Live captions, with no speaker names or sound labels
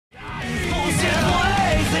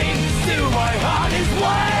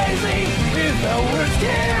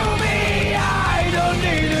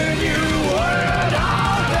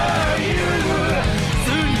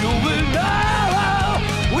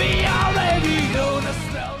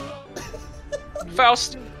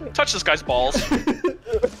Faust, touch this guy's balls.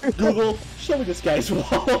 Google, show me this guy's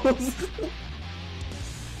balls.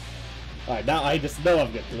 Alright, now I just know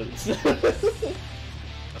I'm gonna lose.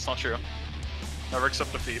 That's not true. Never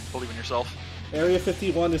accept defeat. Believe in yourself. Area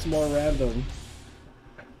 51 is more random.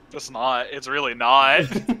 It's not. It's really not.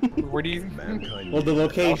 Where do you... Well, the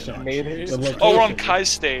location. Oh, we're on Kai's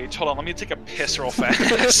stage. Hold on, let me take a piss real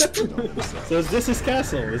fast. So is this his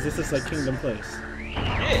castle? Is this his, like, kingdom place?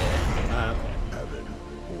 Yeah. Okay. Heaven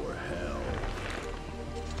or hell.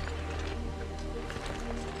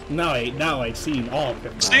 Now I've seen all of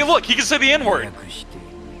them. See, look, he can say the N-word. It's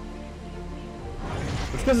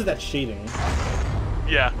because of that shading.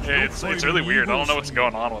 Yeah, it's really weird. I don't know what's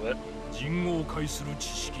going on with it.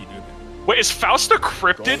 Wait, is Faust a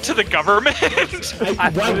cryptid to the government?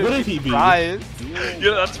 Why wouldn't he be? Yeah,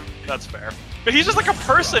 that's fair. But he's just like a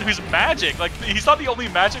person who's magic. Like, he's not the only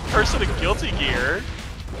magic person in Guilty Gear.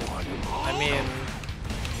 I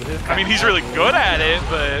mean, he's really good at it,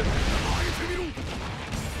 but...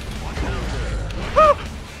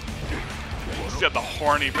 He's got the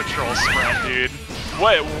horny patrol sprint, dude.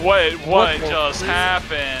 What just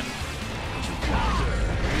happened?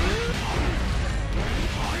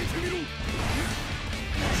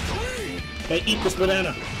 Hey, eat this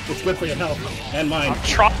banana. It's good for your health and mine. I'm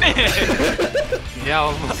trying.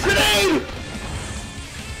 Yeah. Grenade!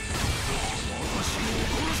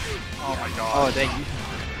 Oh my god. Oh, thank you.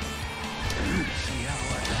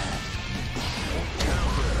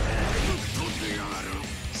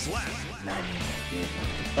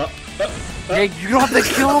 Hey, you don't have to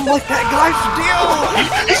kill him like that guy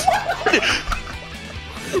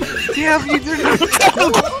still! Damn, you didn't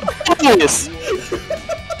Yes.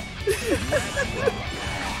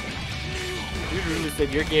 You really said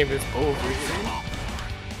your game is over.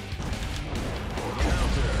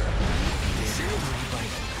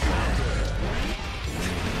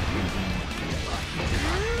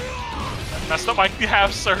 Messed up my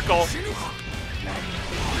half circle.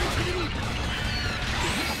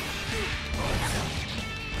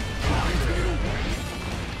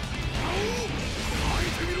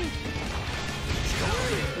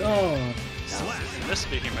 Oh. This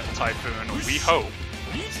Vehement Typhoon, we hope.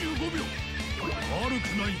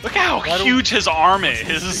 Look how huge his arm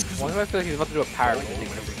is. Why do I feel like he's about to do a power thing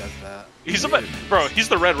whenever he does that? He's about, bro, he's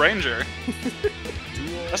the Red Ranger.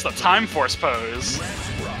 That's the Time Force pose.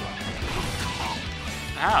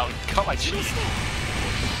 Ow, you cut my cheek.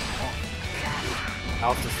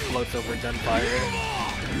 Alf just floats over gunfire.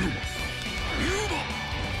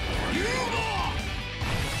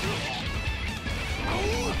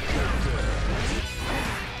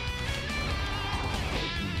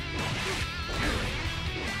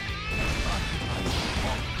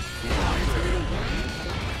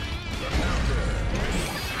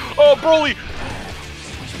 Oh, Broly!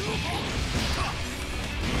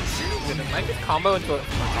 Did it might just combo into a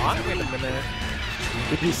taunt? Wait a minute.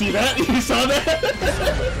 Did you see that? You saw that?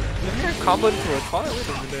 Didn't it combo into a taunt? Wait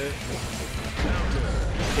a minute.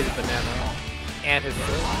 His banana. And his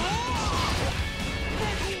foot.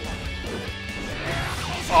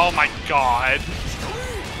 Oh my god.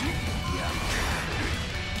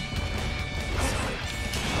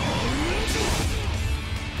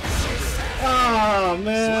 Oh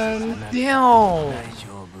man. Damn!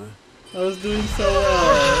 I was doing so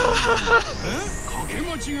well.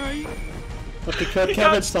 But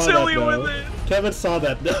Kevin saw that though. Kevin saw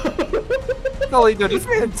that though. Holy no, this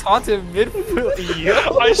man taunted mid-foot.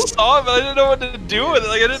 I saw it, but I didn't know what to do with it.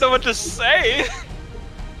 Like, I didn't know what to say.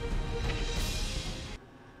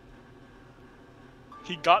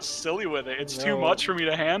 He got silly with it. It's too much for me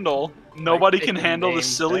to handle. Nobody can handle the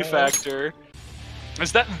silly factor.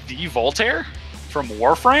 Is that the Voltaire from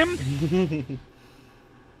Warframe?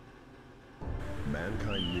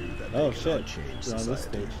 Mankind knew that Oh shit, we're on this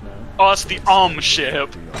stage now. Oh, it's the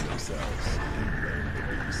ship.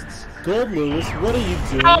 Gold Lewis, what are you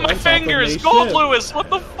doing? Ow, my fingers! Gold Lewis, what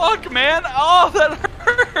the fuck, man? Oh, that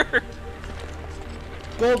hurt!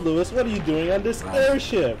 Gold Lewis, what are you doing on this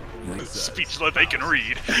airship? Speech that they can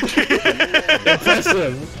read.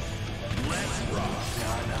 Impressive.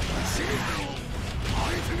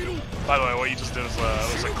 By the way, what you just did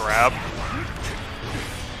was a grab.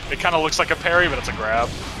 It kind of looks like a parry, but it's a grab.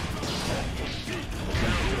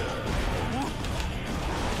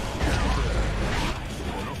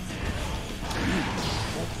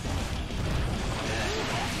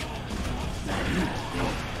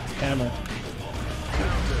 Hammer.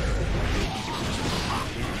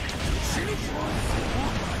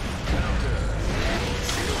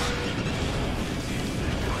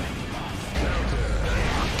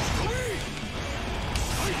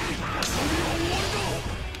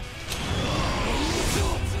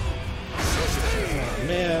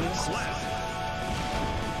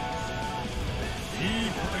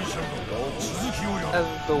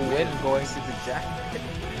 Jack.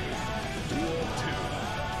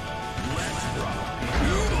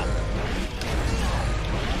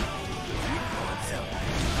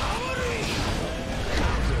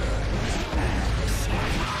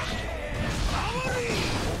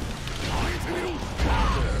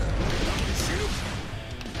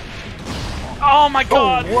 Oh my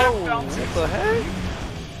god! Oh, whoa! What the heck?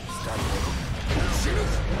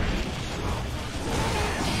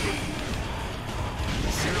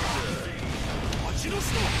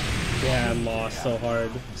 Yeah, I lost so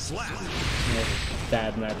hard.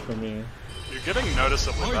 Bad match for me. You're getting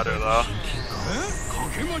noticeably better though.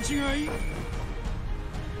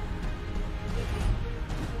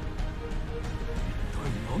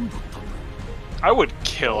 I would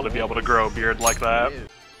kill to be able to grow a beard like that.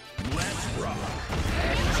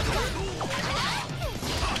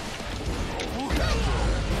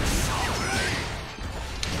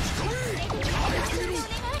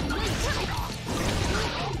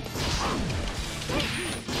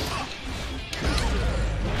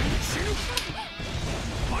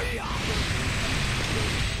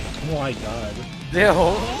 Oh my god. Ew.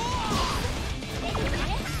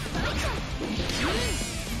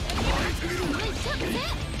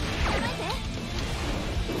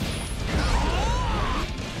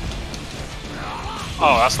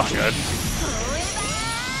 Oh, that's not good.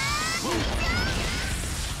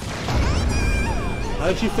 How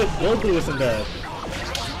did you fit Gold Lewis in there?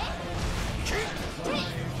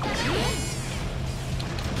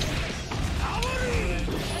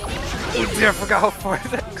 Oh dear, I forgot how far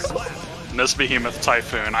that goes. Miss Behemoth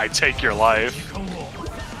Typhoon, I take your life.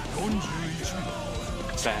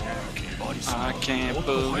 Back. I can't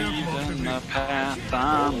believe in the path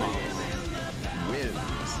I'm on.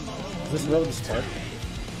 Is this road start?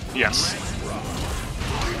 Yes.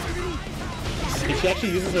 Did she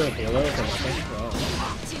actually use her halo for nothing?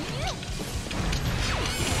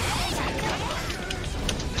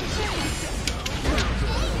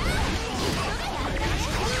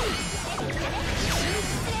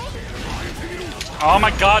 Oh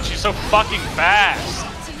my god, she's so fucking fast!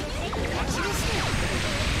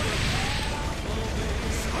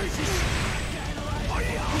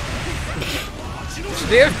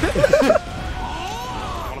 Damn.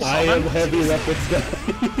 I am heavy weapons guy.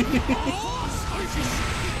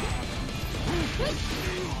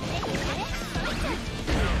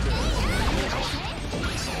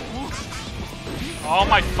 Oh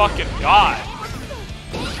my fucking god!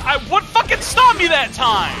 What fucking stopped me that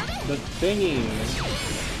time? The thingy.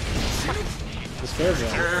 The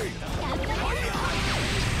fairground.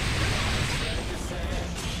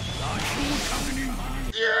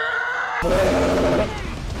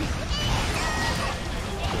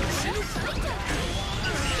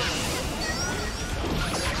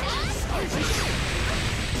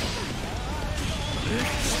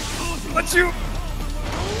 What's you?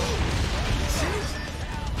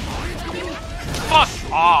 Fuck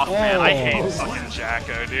off, man. I hate fucking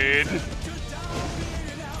Jacko, dude.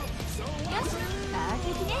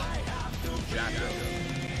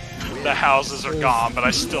 The houses are gone, but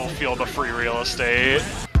I still feel the free real estate.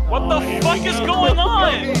 What the fuck is going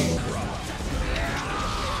on?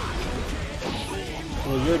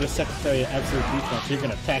 Well, you're the Secretary of Absolute Defense. You're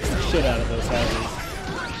gonna tax the shit out of those houses.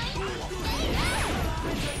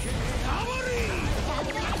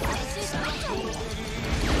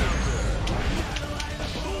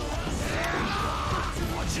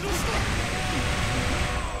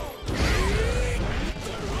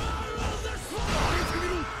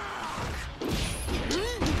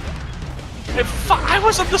 I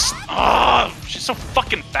was at this. Oh, she's so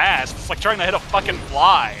fucking fast. It's like trying to hit a fucking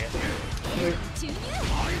fly.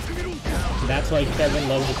 That's why Kevin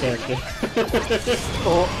loves the character.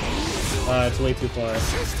 It's way too far.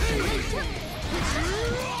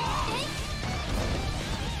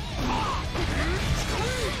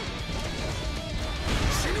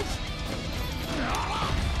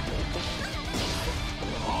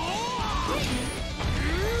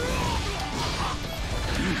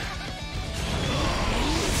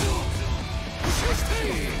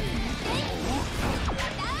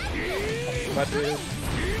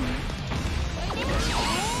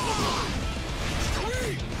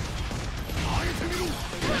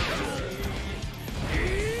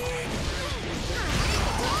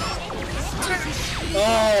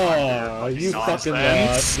 Oh, you fucking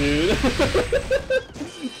lost, dude.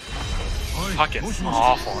 Fucking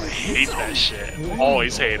awful. I hate that shit.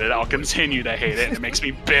 Always hate it. I'll continue to hate it. It makes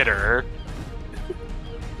me bitter.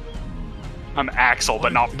 I'm Axel,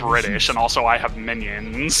 but not British, and also I have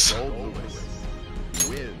minions.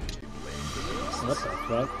 What the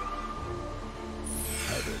fuck?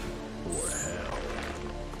 Heaven or hell.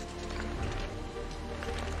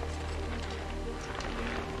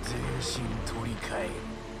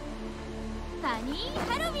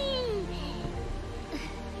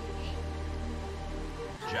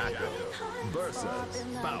 Jacko versus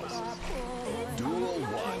Faust. Duel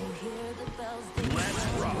 1. Let's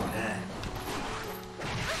rock.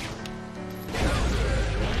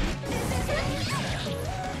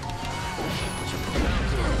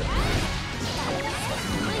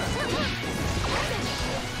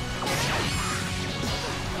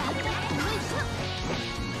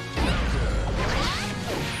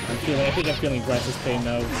 I think I'm feeling Bryce's pain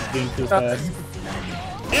now, being too fast.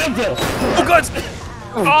 Anvil! Oh god!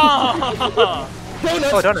 Oh!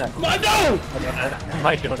 Donuts! Oh, donut. My no!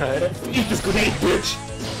 My donut. Eat this grenade, bitch!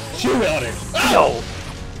 Chew on it! No!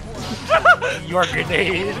 Your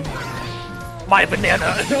grenade. My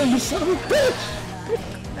banana. Oh, you son of a bitch!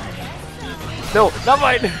 No, not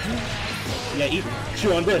mine. Yeah, eat.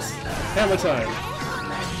 Chew on this. Hammer time.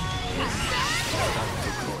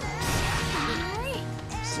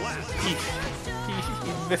 He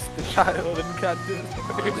missed the child and got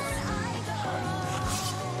destroyed.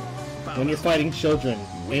 When you're fighting children,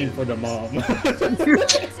 aim for the mom. I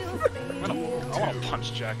want to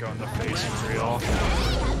punch Jacko in the face for real.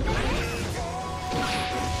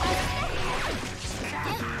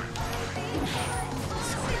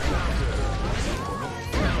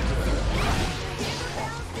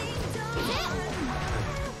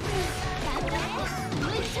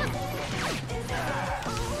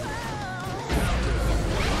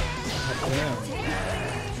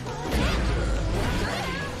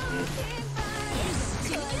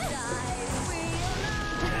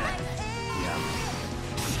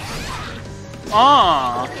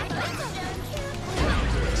 Ah.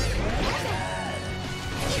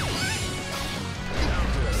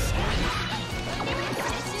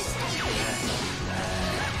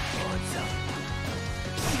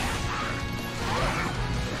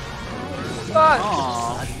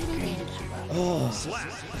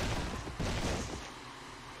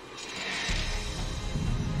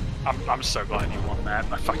 I'm so glad you won that.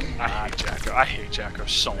 I hate Jacko. I hate Jacko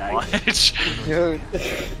so much. Dude.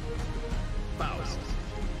 Faust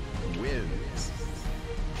wins.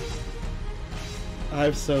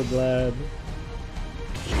 I'm so glad.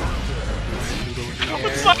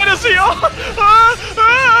 What side is he on?